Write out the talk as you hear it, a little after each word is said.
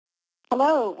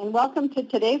Hello, and welcome to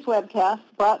today's webcast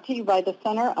brought to you by the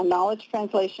Center on Knowledge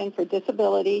Translation for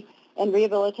Disability and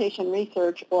Rehabilitation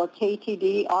Research, or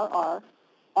KTDRR,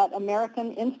 at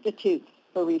American Institutes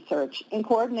for Research in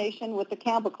coordination with the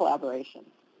Campbell Collaboration.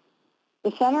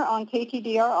 The Center on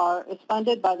KTDRR is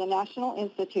funded by the National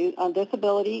Institute on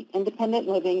Disability, Independent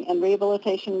Living, and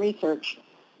Rehabilitation Research,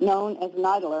 known as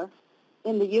NIDLR,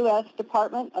 in the U.S.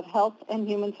 Department of Health and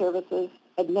Human Services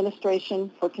Administration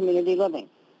for Community Living.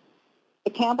 The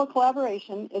Campbell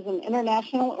Collaboration is an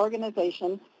international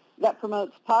organization that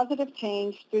promotes positive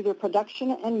change through the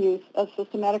production and use of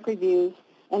systematic reviews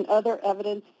and other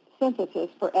evidence synthesis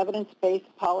for evidence-based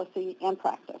policy and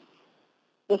practice.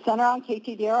 The Center on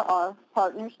KTDRR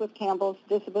partners with Campbell's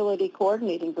Disability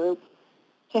Coordinating Group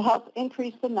to help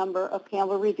increase the number of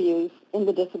Campbell reviews in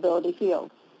the disability field.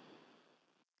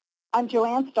 I'm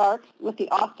Joanne Starks with the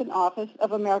Austin Office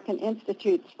of American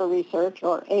Institutes for Research,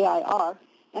 or AIR,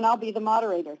 and I'll be the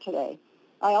moderator today.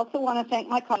 I also want to thank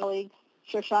my colleagues,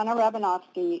 Shoshana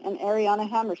Rabinovsky and Ariana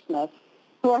Hammersmith,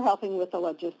 who are helping with the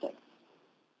logistics.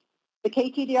 The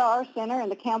KTDRR Center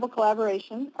and the Campbell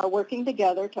Collaboration are working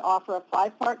together to offer a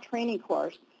 5-part training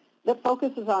course that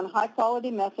focuses on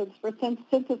high-quality methods for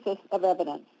synthesis of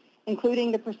evidence,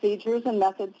 including the procedures and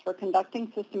methods for conducting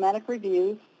systematic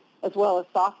reviews, as well as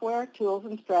software, tools,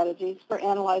 and strategies for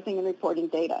analyzing and reporting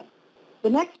data. The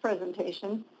next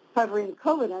presentation, covering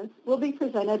Covidence, will be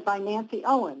presented by Nancy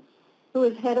Owens, who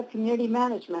is Head of Community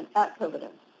Management at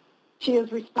Covidence. She is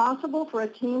responsible for a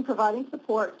team providing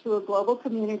support to a global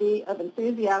community of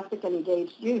enthusiastic and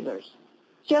engaged users.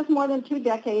 She has more than 2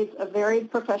 decades of varied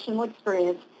professional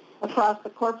experience across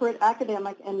the corporate,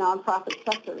 academic, and nonprofit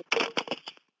sectors,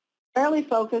 primarily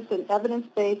focused in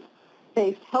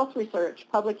evidence-based health research,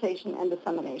 publication, and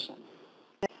dissemination.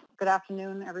 Good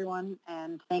afternoon, everyone,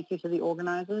 and thank you to the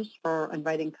organizers for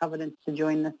inviting Covidence to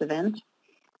join this event.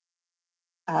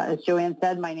 As Joanne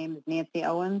said, my name is Nancy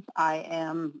Owens.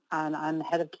 I'm the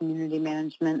head of community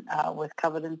management with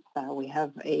Covidence. We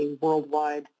have a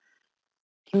worldwide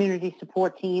community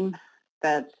support team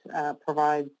that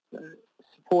provides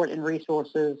support and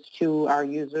resources to our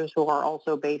users who are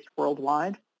also based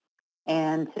worldwide.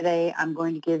 And today I'm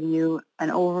going to give you an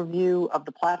overview of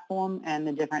the platform and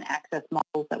the different access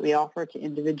models that we offer to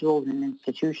individuals and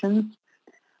institutions.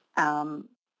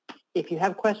 If you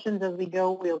have questions as we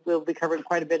go, we'll be covering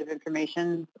quite a bit of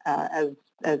information as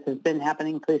has been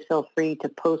happening. Please feel free to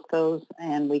post those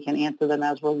and we can answer them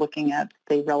as we're looking at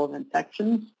the relevant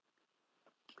sections.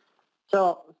 So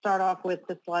I'll start off with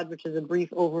this slide, which is a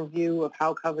brief overview of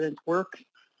how Covidence works.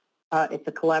 It's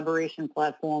a collaboration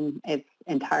platform. It's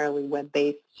entirely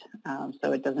web-based,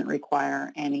 so it doesn't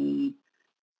require any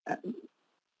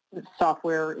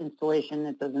software installation.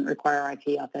 It doesn't require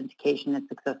IP authentication. It's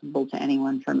accessible to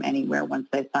anyone from anywhere once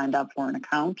they've signed up for an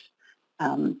account.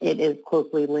 It is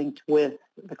closely linked with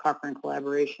the Cochrane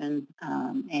Collaboration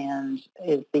and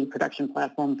is the production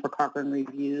platform for Cochrane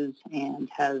reviews and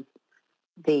has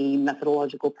the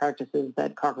methodological practices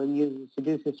that Cochrane uses to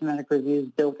do systematic reviews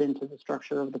built into the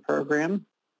structure of the program.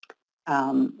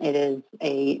 It is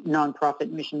a nonprofit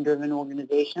mission-driven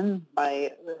organization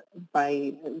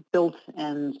built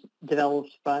and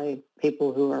developed by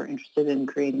people who are interested in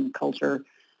creating a culture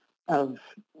of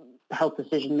health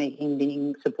decision-making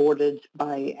being supported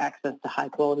by access to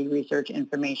high-quality research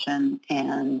information,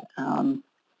 and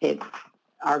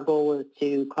our goal is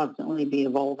to constantly be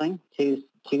evolving to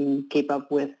keep up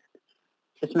with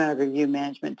systematic review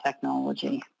management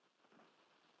technology.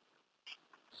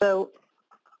 So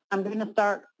I'm going to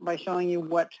start by showing you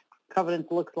what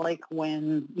Covidence looks like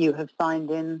when you have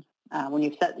signed in, when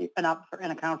you've set up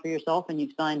an account for yourself and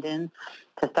you've signed in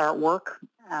to start work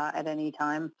at any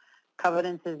time.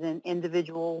 Covidence is an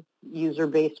individual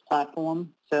user-based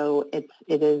platform, so it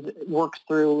works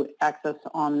through access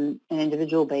on an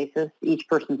individual basis. Each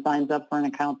person signs up for an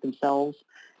account themselves,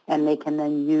 and they can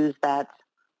then use that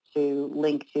to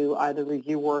link to either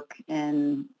review work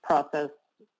in process,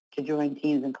 to join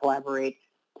teams and collaborate,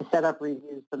 to set up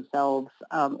reviews themselves,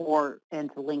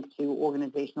 and to link to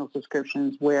organizational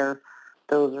subscriptions where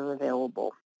those are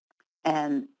available.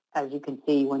 And as you can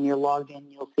see, when you're logged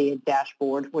in, you'll see a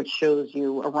dashboard which shows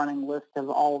you a running list of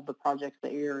all of the projects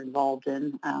that you're involved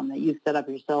in, that you've set up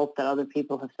yourself, that other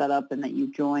people have set up, and that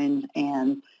you've joined,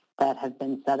 and that have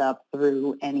been set up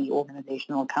through any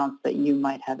organizational accounts that you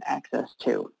might have access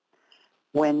to.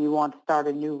 When you want to start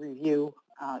a new review,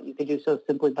 you can do so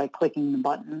simply by clicking the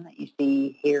button that you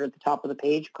see here at the top of the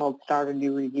page called Start a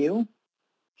New Review.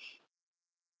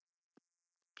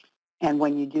 And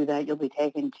when you do that, you'll be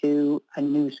taken to a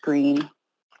new screen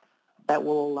that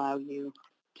will allow you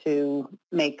to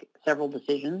make several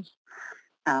decisions.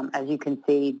 As you can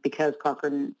see, because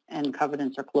Cochrane and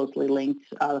Covidence are closely linked,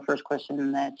 the first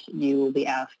question that you will be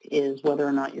asked is whether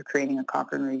or not you're creating a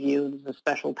Cochrane review. There's a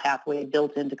special pathway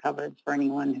built into Covidence for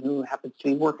anyone who happens to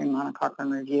be working on a Cochrane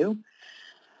review.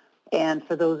 And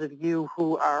for those of you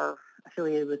who are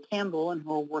affiliated with Campbell and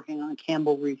who are working on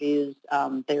Campbell reviews,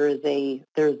 there's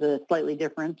a slightly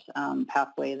different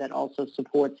pathway that also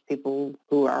supports people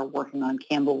who are working on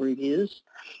Campbell reviews.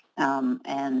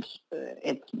 And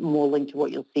it's more linked to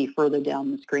what you'll see further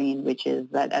down the screen, which is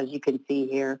that, as you can see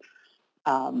here,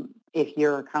 if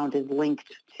your account is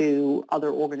linked to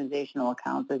other organizational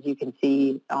accounts, as you can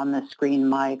see on the screen,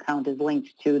 my account is linked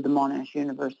to the Monash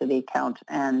University account,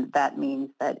 and that means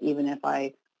that even if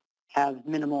I have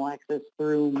minimal access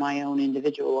through my own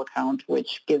individual account,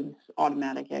 which gives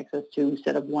automatic access to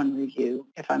set up one review,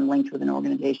 if I'm linked with an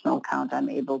organizational account, I'm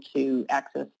able to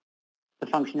access the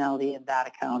functionality of that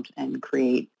account and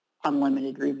create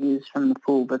unlimited reviews from the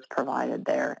pool that's provided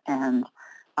there. And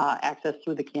access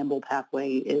through the Campbell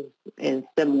pathway is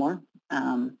similar.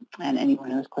 And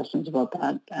anyone who has questions about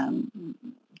that,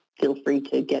 feel free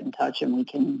to get in touch and we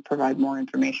can provide more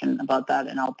information about that.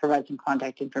 And I'll provide some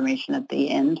contact information at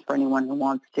the end for anyone who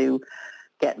wants to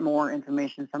get more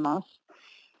information from us.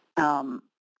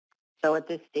 So at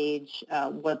this stage,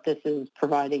 what this is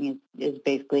providing is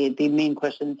basically the main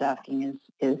question it's asking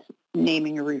is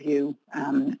naming a review,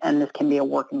 and this can be a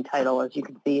working title, as you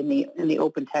can see in the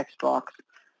open text box,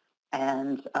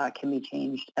 and can be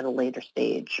changed at a later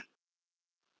stage.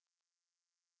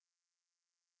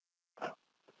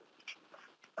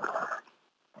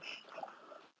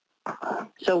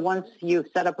 So once you've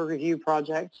set up a review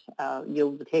project,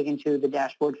 you'll be taken to the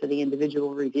dashboard for the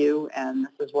individual review, and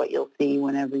this is what you'll see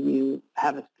whenever you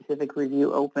have a specific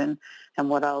review open. And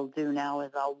what I'll do now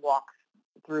is I'll walk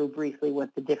through briefly what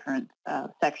the different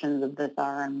sections of this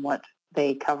are and what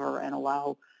they cover and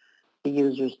allow the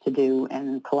users to do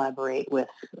and collaborate with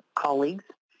colleagues.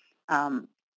 Up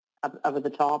at the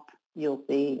top, you'll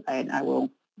see, I will,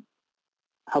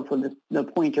 hopefully the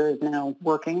pointer is now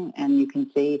working, and you can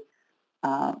see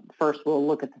first we'll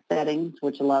look at the settings,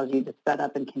 which allows you to set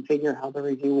up and configure how the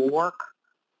review will work.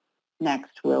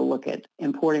 Next, we'll look at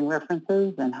importing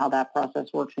references and how that process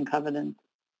works in Covidence.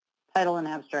 Title and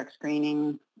abstract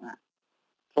screening,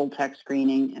 full text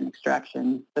screening, and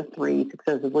extraction, the three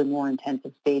successively more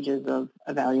intensive stages of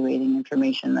evaluating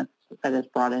information that is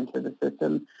brought into the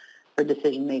system for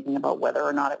decision-making about whether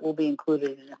or not it will be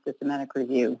included in a systematic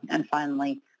review. And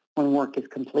finally, when work is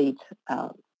complete,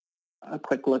 a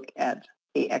quick look at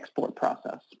the export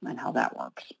process and how that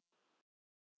works.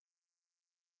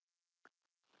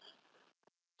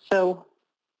 So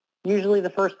usually the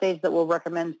first stage that we'll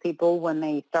recommend people when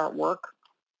they start work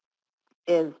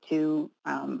is to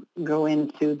go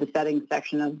into the settings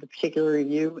section of the particular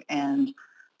review and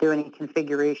do any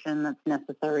configuration that's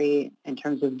necessary in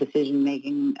terms of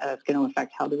decision-making that's going to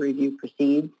affect how the review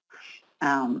proceeds.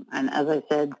 And as I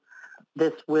said,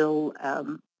 this will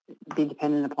be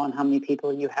dependent upon how many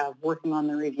people you have working on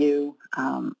the review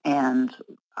and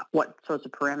what sorts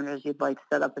of parameters you'd like to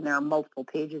set up. And there are multiple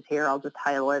pages here. I'll just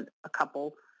highlight a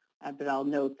couple, but I'll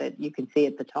note that you can see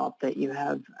at the top that you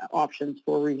have options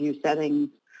for review settings,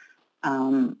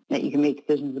 that you can make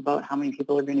decisions about how many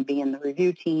people are going to be in the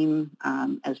review team,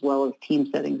 as well as team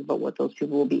settings about what those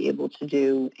people will be able to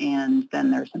do. And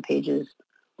then there's some pages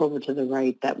over to the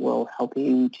right that will help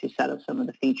you to set up some of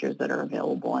the features that are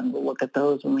available, and we'll look at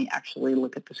those when we actually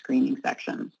look at the screening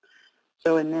sections.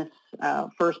 So in this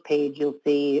first page, you'll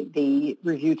see the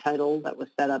review title that was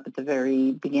set up at the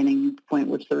very beginning point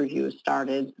which the review is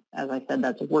started. As I said,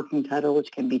 that's a working title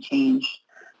which can be changed.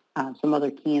 Some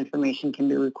other key information can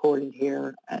be recorded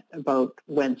here about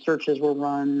when searches were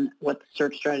run, what the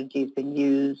search strategy has been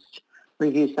used,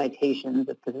 review citations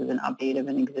if this is an update of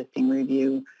an existing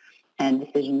review, and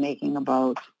decision-making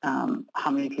about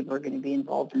how many people are going to be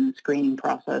involved in the screening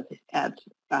process at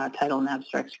title and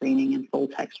abstract screening and full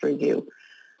text review.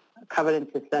 Covidence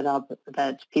is set up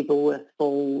that people with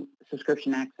full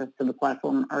subscription access to the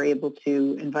platform are able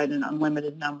to invite an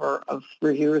unlimited number of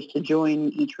reviewers to join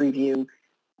each review,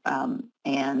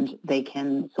 and they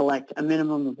can select a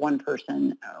minimum of one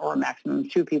person or a maximum of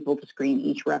two people to screen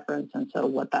each reference. And so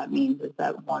what that means is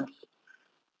that once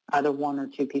either one or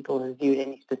two people have viewed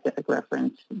any specific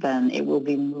reference, then it will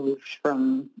be moved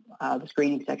from the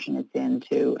screening section it's in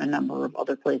to a number of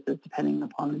other places depending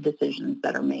upon the decisions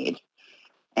that are made.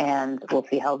 And we'll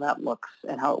see how that looks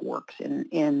and how it works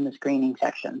in the screening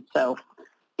section. So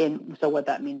what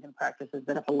that means in practice is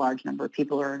that if a large number of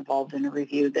people are involved in a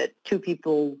review, that two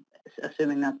people,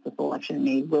 assuming that's the selection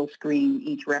made, will screen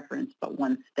each reference, but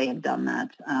once they have done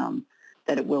that,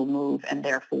 that it will move, and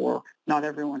therefore not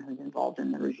everyone who's involved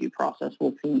in the review process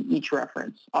will see each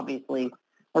reference. Obviously,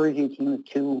 a review team of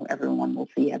 2, everyone will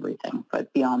see everything,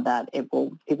 but beyond that,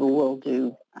 people will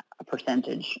do a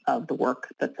percentage of the work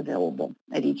that's available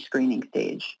at each screening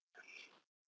stage.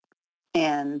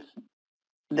 And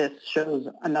this shows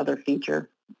another feature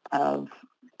of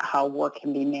how work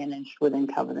can be managed within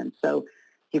Covidence. So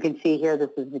you can see here, this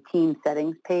is the team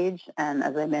settings page, and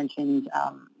as I mentioned,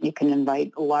 you can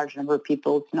invite a large number of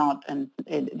people. It's not, and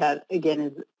that again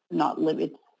is not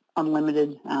it's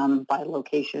unlimited by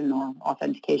location or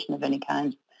authentication of any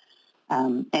kind.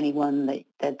 Anyone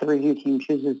that the review team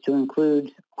chooses to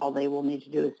include, all they will need to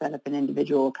do is set up an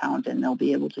individual account, and they'll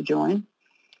be able to join.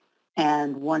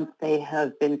 And once they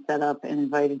have been set up and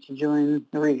invited to join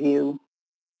the review,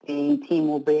 the team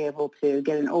will be able to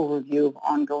get an overview of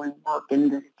ongoing work in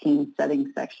this team settings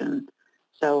section.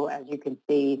 So as you can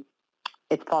see,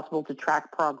 it's possible to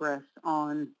track progress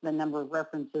on the number of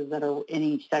references that are in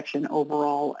each section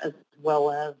overall, as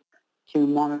well as to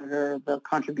monitor the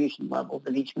contribution levels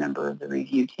of each member of the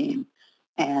review team.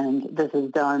 And this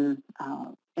is done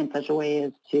in such a way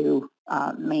as to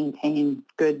maintain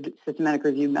good systematic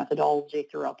review methodology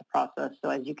throughout the process.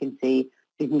 So as you can see,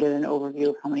 you can get an overview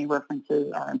of how many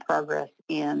references are in progress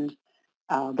and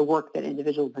the work that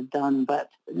individuals have done, but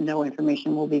no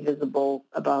information will be visible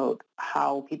about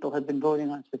how people have been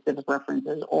voting on specific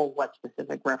references or what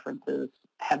specific references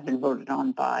have been voted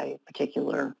on by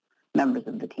particular members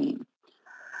of the team.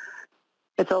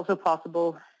 It's also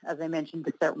possible, as I mentioned,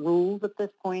 to set rules at this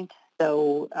point.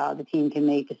 So the team can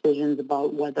make decisions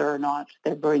about whether or not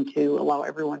they're going to allow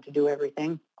everyone to do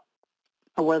everything,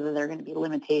 or whether there are going to be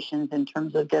limitations in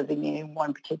terms of designating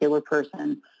one particular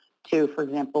person to, for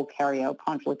example, carry out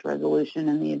conflict resolution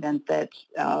in the event that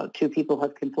 2 people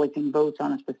have conflicting votes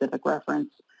on a specific reference,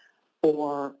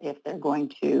 or if they're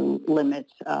going to limit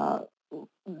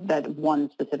that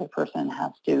one specific person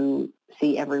has to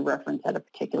see every reference at a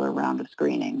particular round of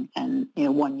screening. And,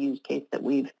 one use case that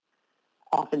we've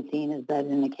often seen is that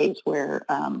in a case where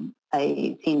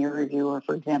a senior reviewer,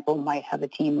 for example, might have a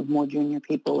team of more junior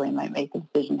people, they might make the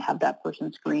decision to have that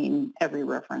person screen every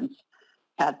reference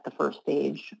at the first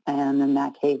stage. And in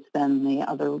that case, then the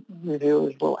other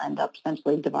reviewers will end up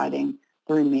essentially dividing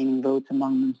the remaining votes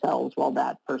among themselves, while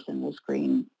that person will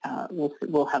screen,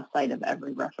 will have sight of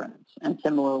every reference. And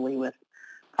similarly with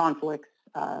conflicts,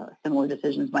 similar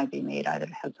decisions might be made either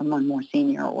to have someone more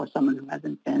senior or someone who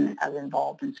hasn't been as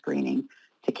involved in screening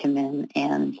to come in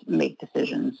and make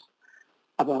decisions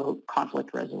about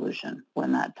conflict resolution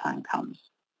when that time comes.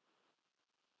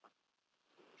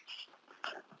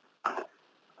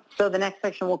 So the next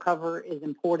section we'll cover is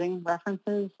importing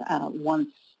references. Once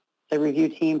the review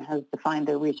team has defined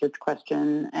their research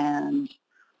question and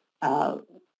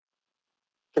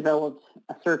developed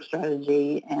a search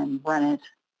strategy and run it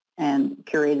and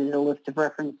curated a list of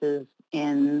references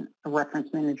in a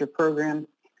reference manager program,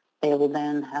 they will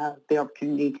then have the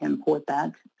opportunity to import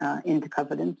that into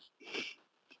Covidence.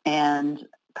 And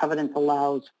Covidence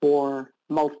allows for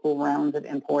multiple rounds of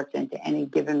imports into any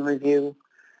given review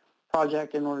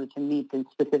project in order to meet the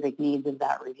specific needs of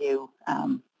that review.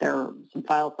 There are some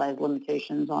file size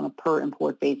limitations on a per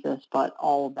import basis, but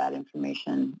all of that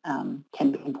information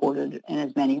can be imported in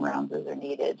as many rounds as are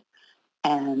needed.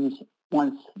 And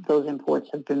once those imports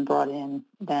have been brought in,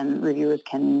 then reviewers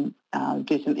can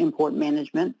do some import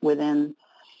management within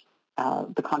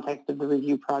the context of the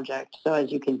review project. So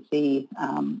as you can see,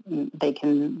 they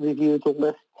can review the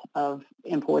list of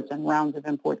imports and rounds of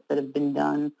imports that have been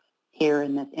done here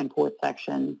in this import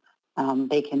section.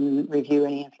 They can review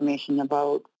any information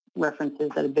about references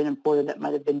that have been imported that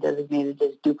might have been designated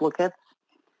as duplicates.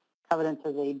 Covidence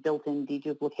has a built-in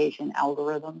deduplication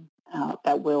algorithm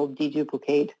that will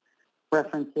deduplicate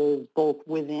references both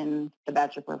within the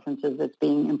batch of references that's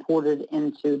being imported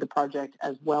into the project,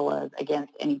 as well as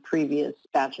against any previous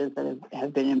batches that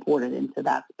have been imported into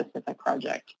that specific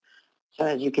project. So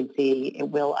as you can see, it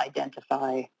will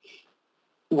identify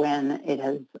when it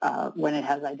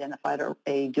has identified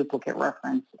a duplicate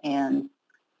reference, and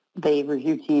the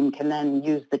review team can then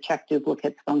use the check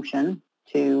duplicates function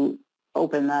to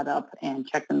open that up and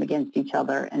check them against each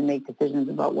other and make decisions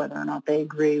about whether or not they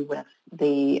agree with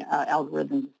the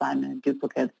algorithm's assignment of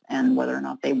duplicates and whether or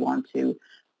not they want to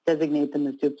designate them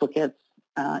as duplicates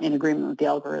in agreement with the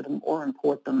algorithm or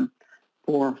import them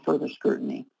for further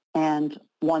scrutiny. And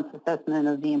once assessment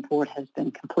of the import has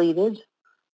been completed,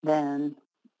 then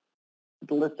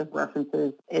the list of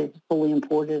references is fully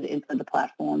imported into the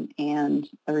platform, and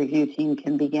the review team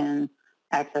can begin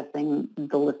accessing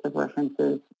the list of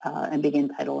references and begin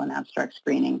title and abstract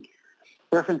screening.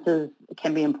 References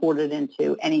can be imported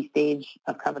into any stage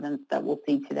of Covidence that we'll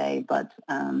see today, but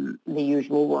the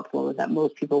usual workflow is that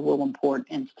most people will import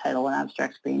into title and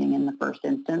abstract screening in the first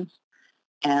instance.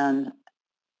 And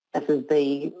this is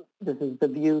the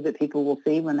view that people will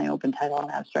see when they open title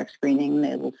and abstract screening.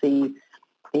 They will see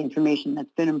the information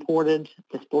that's been imported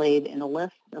displayed in a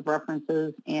list of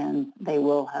references, and they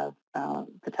will have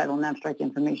the title and abstract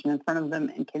information in front of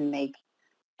them and can make,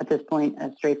 at this point,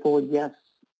 a straightforward yes,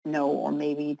 no, or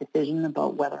maybe decision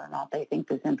about whether or not they think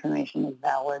this information is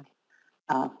valid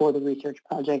for the research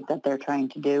project that they're trying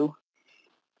to do.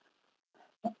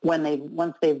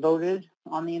 Once they've voted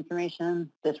on the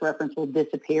information, this reference will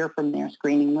disappear from their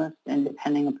screening list, and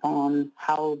depending upon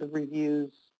how the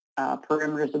review's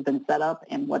perimeters have been set up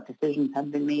and what decisions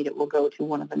have been made, it will go to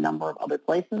one of a number of other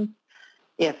places.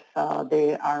 If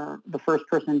they are the first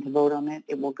person to vote on it,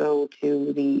 it will go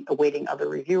to the awaiting other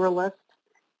reviewer list.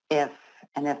 If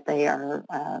they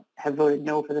have voted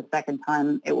no for the second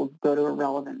time, it will go to a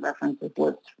relevant references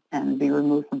list and be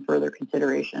removed from further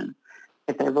consideration.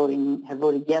 If have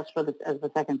voted yes for this as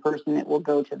the second person, it will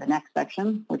go to the next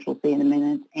section, which we'll see in a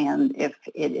minute. And if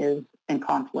it is in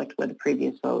conflict with the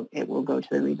previous vote, it will go to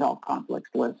the resolve conflicts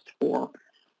list for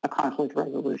a conflict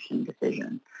resolution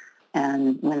decision.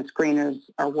 And when screeners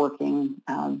are working,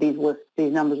 these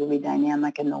numbers will be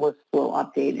dynamic, and the lists will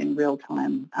update in real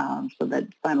time so that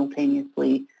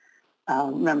simultaneously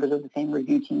members of the same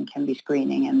review team can be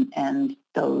screening, and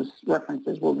those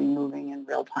references will be moving in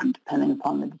real time depending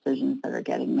upon the decisions that are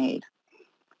getting made.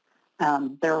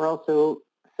 There are also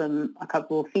a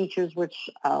couple of features which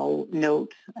I'll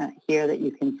note here that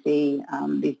you can see.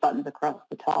 These buttons across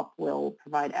the top will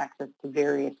provide access to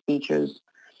various features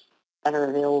that are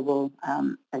available,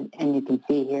 and you can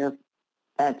see here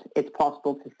that it's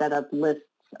possible to set up lists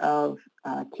of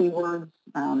keywords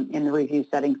in the review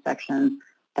settings section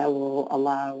that will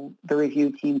allow the review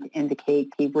team to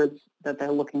indicate keywords that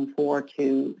they're looking for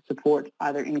to support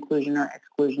either inclusion or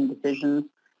exclusion decisions.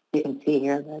 You can see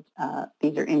here that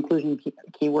these are inclusion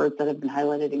keywords that have been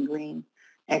highlighted in green.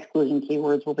 Exclusion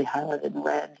keywords will be highlighted in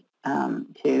red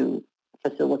to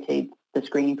facilitate the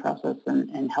screening process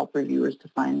and help reviewers to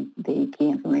find the key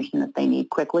information that they need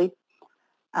quickly.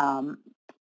 You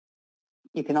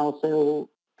can also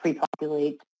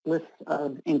pre-populate lists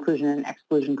of inclusion and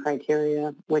exclusion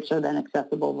criteria, which are then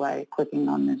accessible by clicking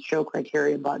on the Show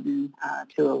Criteria button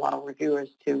to allow reviewers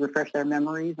to refresh their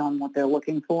memories on what they're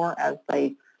looking for as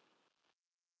they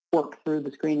work through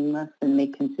the screening list and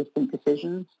make consistent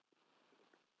decisions.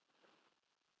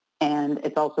 And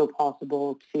it's also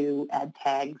possible to add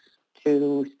tags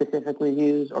to specific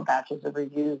reviews or batches of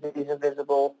reviews. These are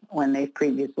visible when they've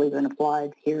previously been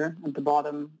applied here at the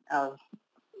bottom of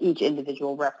each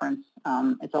individual reference.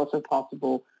 It's also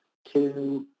possible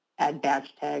to add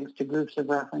batch tags to groups of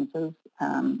references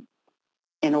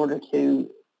in order to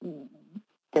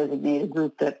designate a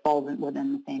group that falls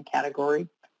within the same category,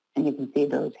 and you can see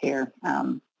those here.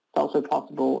 It's also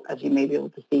possible, as you may be able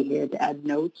to see here, to add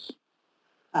notes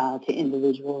to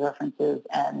individual references,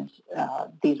 and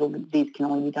these can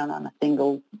only be done on a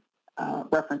single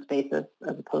reference basis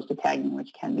as opposed to tagging,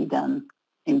 which can be done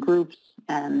in groups,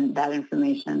 and that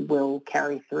information will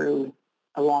carry through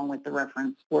along with the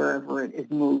reference wherever it is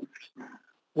moved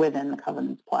within the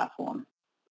Covidence platform.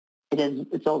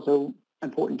 It's also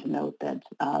important to note that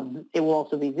it will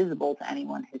also be visible to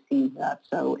anyone who sees that,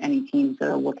 so any teams that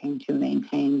are looking to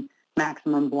maintain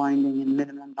maximum blinding and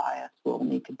minimum bias will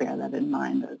need to bear that in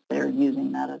mind as they're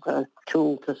using that as a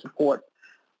tool to support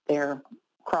their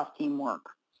cross-team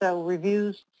work. So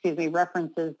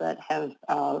references that have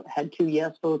had 2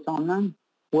 yes votes on them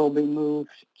will be moved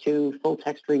to full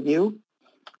text review.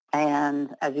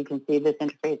 And as you can see, this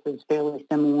interface is fairly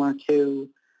similar to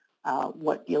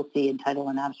what you'll see in title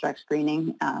and abstract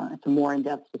screening. It's a more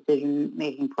in-depth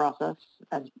decision-making process,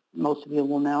 as most of you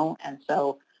will know. And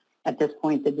so at this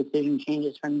point, the decision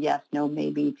changes from yes, no,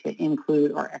 maybe to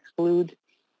include or exclude.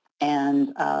 And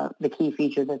the key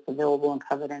feature that's available in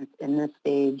Covidence in this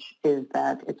stage is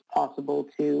that it's possible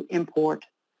to import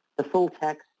the full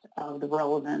text of the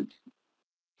relevant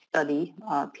study.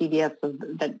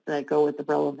 PDFs that go with the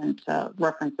relevant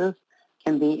references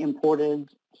can be imported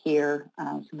here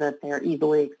so that they're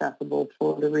easily accessible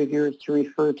for the reviewers to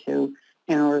refer to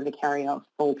in order to carry out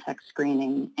full text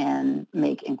screening and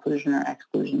make inclusion or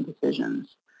exclusion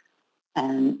decisions.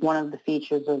 And one of the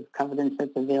features of Covidence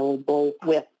that's available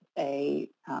with a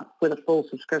full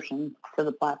subscription to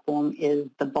the platform is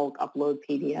the bulk upload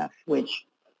PDF, which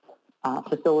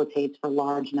facilitates for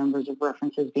large numbers of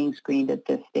references being screened at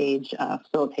this stage,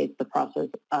 facilitates the process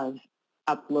of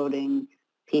uploading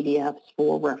PDFs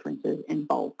for references in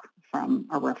bulk from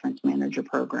a reference manager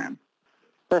program.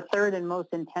 The third and most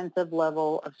intensive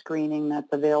level of screening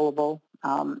that's available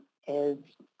is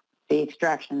the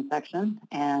extraction section,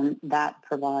 and that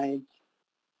provides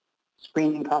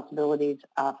screening possibilities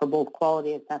for both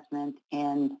quality assessment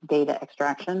and data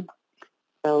extraction.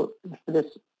 So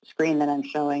this screen that I'm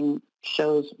showing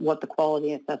shows what the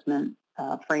quality assessment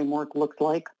framework looks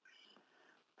like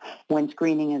when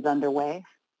screening is underway.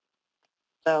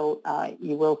 So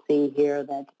you will see here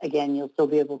that, again, you'll still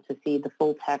be able to see the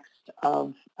full text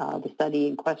of the study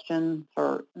in question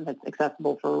that's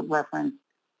accessible for reference,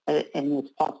 and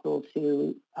it's possible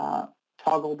to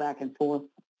toggle back and forth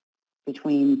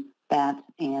between that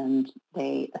and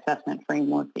the assessment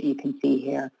framework that you can see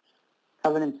here.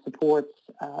 Covidence supports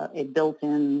a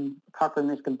built-in Cochrane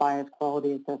risk and bias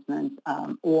quality assessment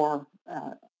or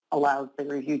allows the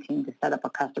review team to set up a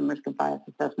custom risk and bias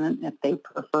assessment if they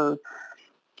prefer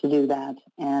to do that,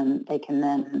 and they can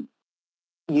then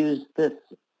use this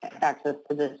access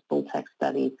to this full text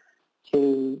study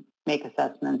to make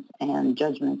assessments and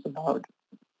judgments about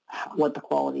what the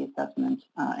quality assessment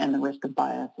and the risk of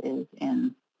bias is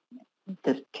in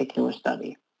this particular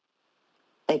study.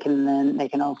 They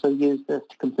can also use this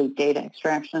to complete data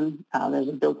extraction. There's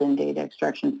a built-in data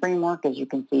extraction framework, as you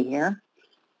can see here,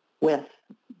 with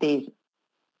these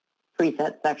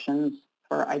preset sections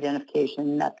for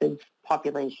identification, methods,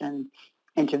 population,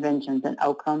 interventions, and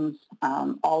outcomes,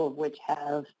 all of which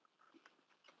have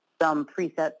some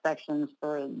preset sections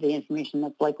for the information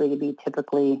that's likely to be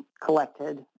typically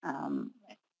collected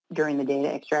during the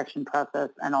data extraction process,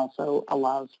 and also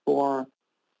allows for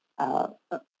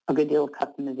a good deal of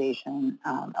customization,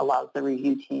 allows the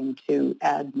review team to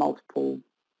add multiple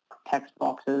text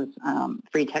boxes,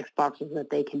 free text boxes that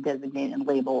they can designate and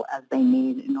label as they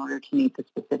need in order to meet the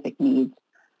specific needs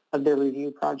of their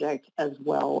review project, as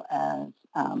well as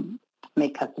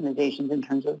make customizations in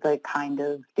terms of the kind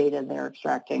of data they're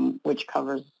extracting, which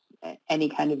covers any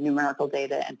kind of numerical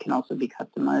data and can also be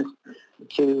customized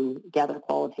to gather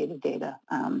qualitative data,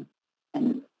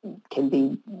 and can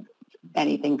be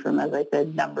anything from, as I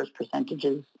said, numbers,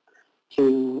 percentages,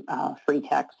 to free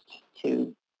text,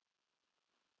 to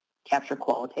capture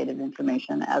qualitative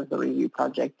information as the review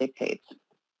project dictates.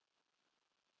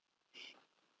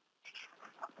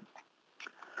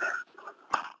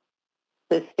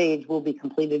 This stage will be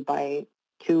completed by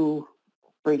 2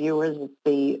 reviewers.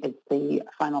 It's the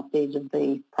final stage of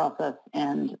the process,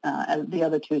 and as the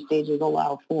other 2 stages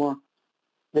allow for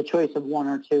the choice of 1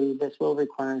 or 2. This will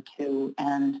require 2,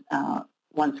 and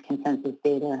once consensus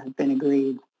data has been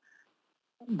agreed,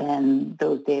 then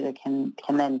those data can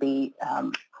then be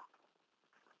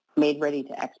made ready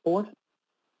to export.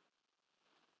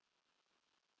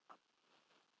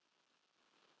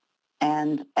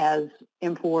 And as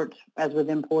with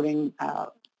importing,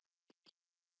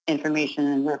 information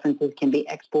and references can be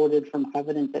exported from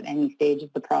Covidence at any stage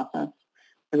of the process.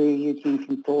 The review team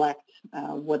can select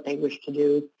what they wish to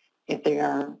do. If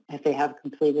they have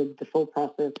completed the full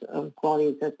process of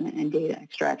quality assessment and data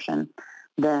extraction,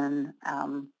 then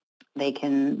they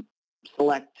can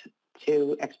select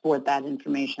to export that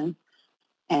information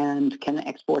and can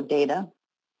export data.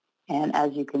 And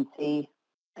as you can see,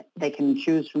 they can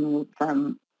choose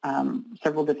from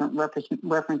several different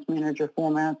reference manager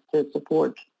formats to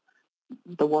support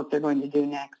the work they're going to do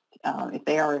next. If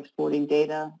they are exporting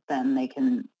data, then they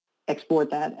can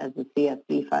export that as a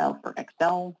CSV file for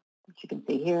Excel, which you can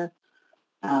see here.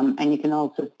 And you can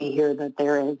also see here that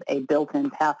there is a built-in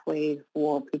pathway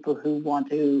for people who want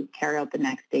to carry out the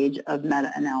next stage of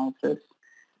meta-analysis.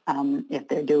 If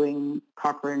they're doing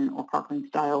Cochrane or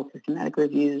Cochrane-style systematic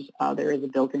reviews, there is a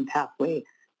built-in pathway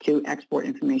to export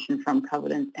information from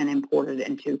Covidence and import it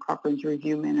into Cochrane's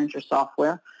Review Manager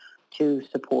software to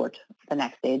support the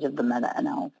next stage of the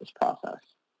meta-analysis process.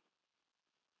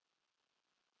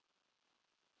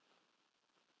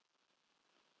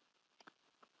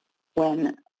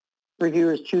 When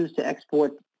reviewers choose to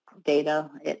export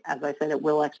data, as I said, it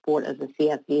will export as a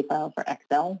CSV file for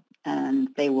Excel, and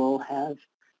they will have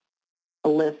a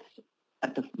list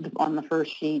on the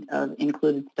first sheet of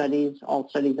included studies. All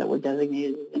studies that were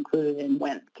designated as included and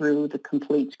went through the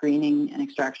complete screening and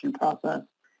extraction process,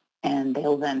 and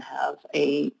they'll then have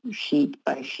a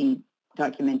sheet-by-sheet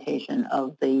documentation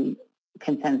of the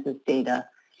consensus data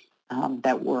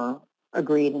that were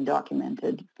agreed and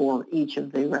documented for each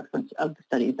of the reference of the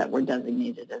studies that were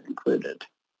designated as included.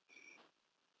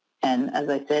 And as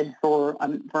I said, for a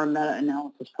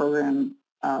meta-analysis program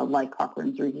like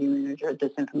Cochrane's Review Manager,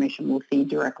 this information will feed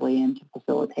directly in to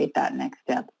facilitate that next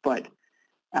step, but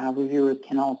reviewers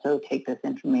can also take this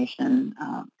information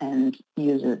and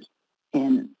use it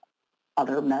in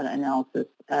other meta-analysis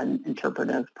and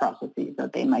interpretive processes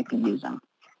that they might be using.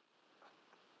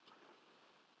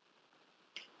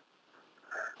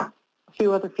 A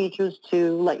few other features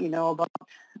to let you know about.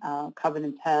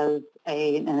 Covidence has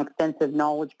an extensive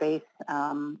knowledge base,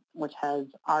 which has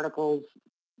articles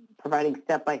providing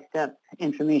step-by-step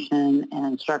information and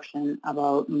instruction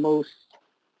about most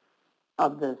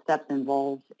of the steps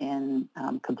involved in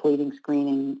completing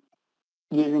screening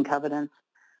using Covidence.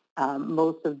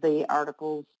 Most of the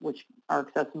articles which are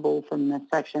accessible from this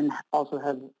section also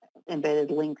have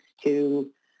embedded links to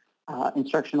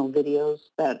instructional videos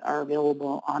that are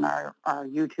available on our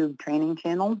YouTube training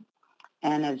channel.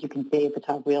 And as you can see at the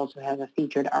top, we also have a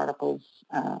featured articles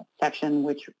section,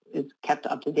 which is kept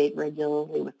up to date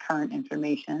regularly with current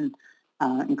information,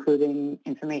 including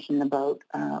information about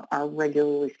our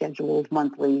regularly scheduled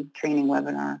monthly training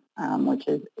webinar, which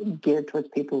is geared towards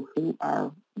people who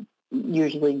are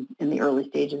usually in the early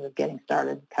stages of getting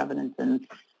started with Covidence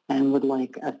and would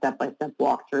like a step-by-step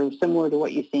walkthrough, similar to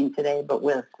what you've seen today, but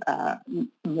with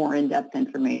more in-depth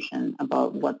information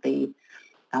about what the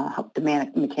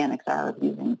mechanics are of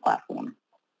using the platform.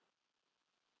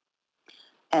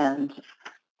 And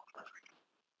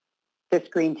this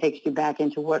screen takes you back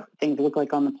into what things look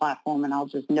like on the platform, and I'll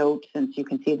just note, since you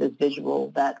can see this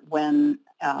visual, that when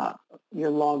you're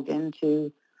logged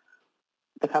into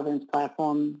the Covidence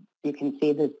platform, you can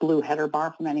see this blue header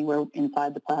bar from anywhere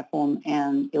inside the platform,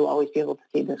 and you'll always be able to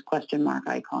see this question mark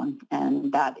icon,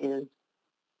 and that is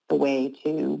the way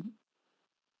to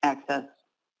access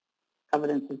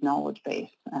Covidence's knowledge base.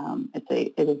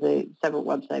 It is a separate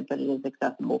website, but it is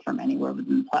accessible from anywhere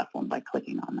within the platform by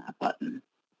clicking on that button.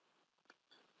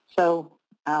 So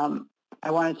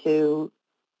I wanted to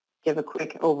give a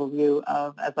quick overview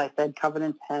of, as I said,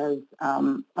 Covidence has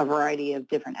a variety of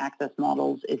different access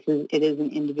models. It is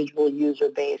an individual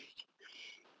user-based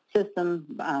system,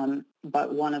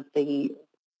 but one of the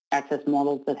access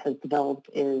models that has developed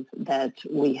is that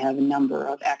we have a number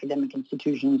of academic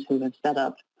institutions who have set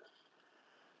up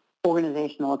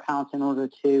organizational accounts in order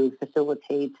to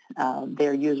facilitate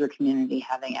their user community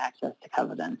having access to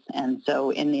Covidence. And so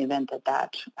in the event that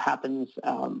that happens,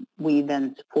 we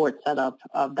then support setup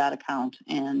of that account,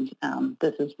 and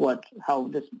this is how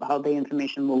the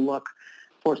information will look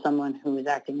for someone who is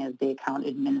acting as the account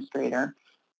administrator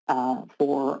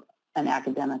for an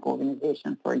academic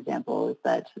organization, for example, is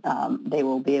that they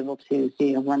will be able to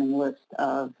see a running list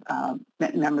of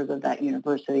members of that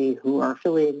university who are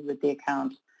affiliated with the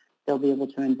account. They'll be able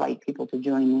to invite people to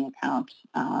join the account,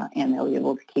 and they'll be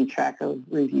able to keep track of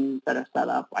reviews that are set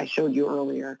up. I showed you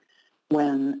earlier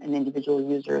when an individual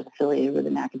user is affiliated with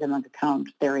an academic account,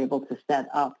 they're able to set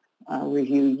up a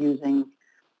review using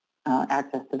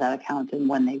access to that account, and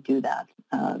when they do that,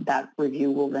 that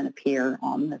review will then appear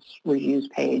on this reviews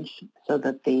page so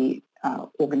that the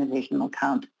organizational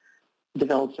account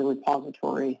develops a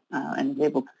repository and is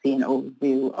able to see an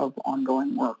overview of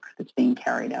ongoing work that's being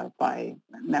carried out by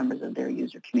members of their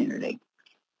user community.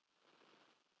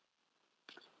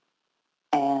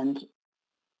 And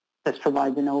this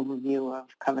provides an overview of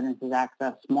Covidence's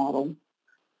access model.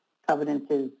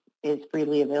 Covidence is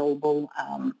freely available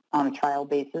on a trial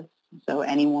basis, so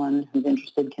anyone who's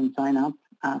interested can sign up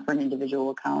for an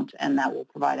individual account, and that will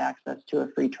provide access to a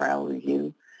free trial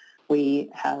review. We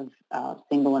have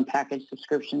single and package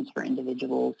subscriptions for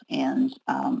individuals, and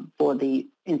for the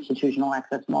institutional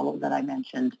access model that I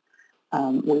mentioned,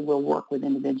 we will work with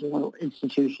individual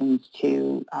institutions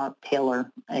to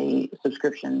tailor a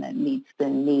subscription that meets the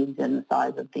needs and the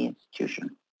size of the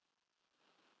institution.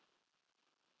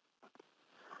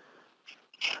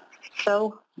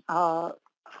 So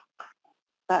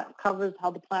that covers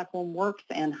how the platform works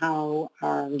and how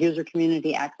our user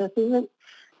community accesses it.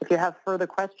 If you have further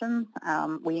questions,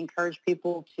 we encourage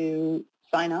people to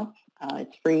sign up.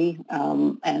 It's free,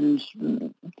 and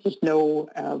there's no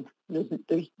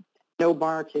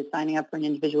bar to signing up for an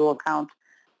individual account.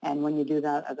 And when you do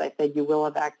that, as I said, you will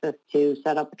have access to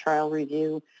set up a trial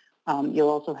review. You'll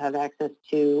also have access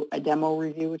to a demo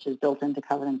review, which is built into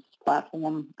Covidence's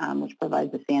platform, which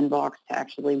provides a sandbox to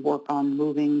actually work on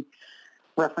moving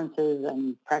references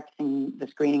and practicing the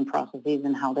screening processes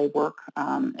and how they work.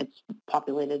 It's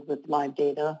populated with live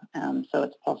data, so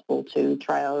it's possible to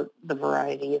try out the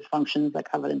variety of functions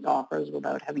that Covidence offers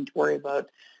without having to worry about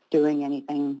doing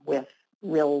anything with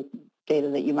real data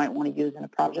that you might want to use in a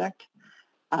project.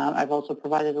 I've also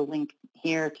provided a link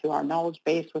here to our knowledge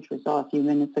base, which we saw a few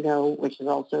minutes ago, which is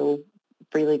also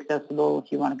freely accessible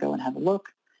if you want to go and have a look.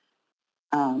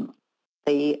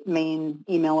 The main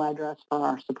email address for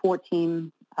our support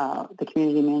team The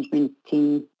community management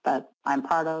team that I'm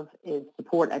part of is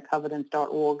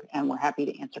support@covidence.org, and we're happy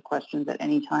to answer questions at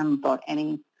any time about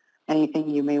anything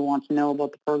you may want to know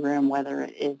about the program, whether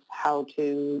it is how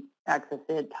to access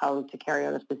it, how to carry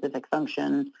out a specific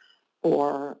function,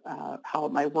 or how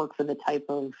it might work for the type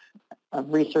of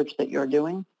research that you're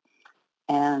doing.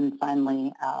 And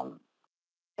finally,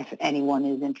 if anyone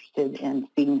is interested in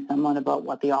speaking to someone about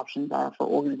what the options are for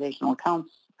organizational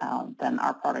accounts, then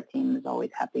our product team is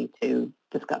always happy to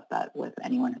discuss that with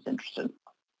anyone who's interested.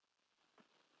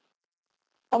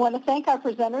 I want to thank our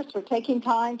presenters for taking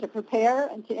time to prepare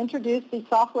and to introduce these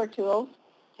software tools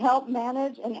to help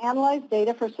manage and analyze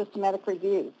data for systematic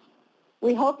reviews.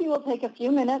 We hope you will take a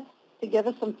few minutes to give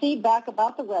us some feedback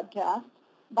about the webcast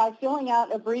by filling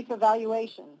out a brief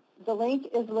evaluation. The link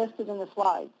is listed in the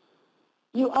slides.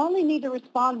 You only need to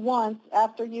respond once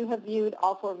after you have viewed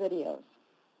all 4 videos.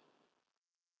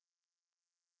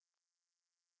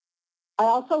 I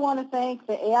also want to thank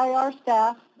the AIR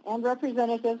staff and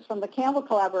representatives from the Campbell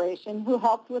Collaboration who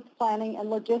helped with planning and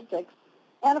logistics.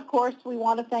 And of course, we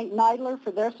want to thank NIDLR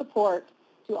for their support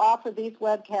to offer these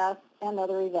webcasts and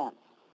other events.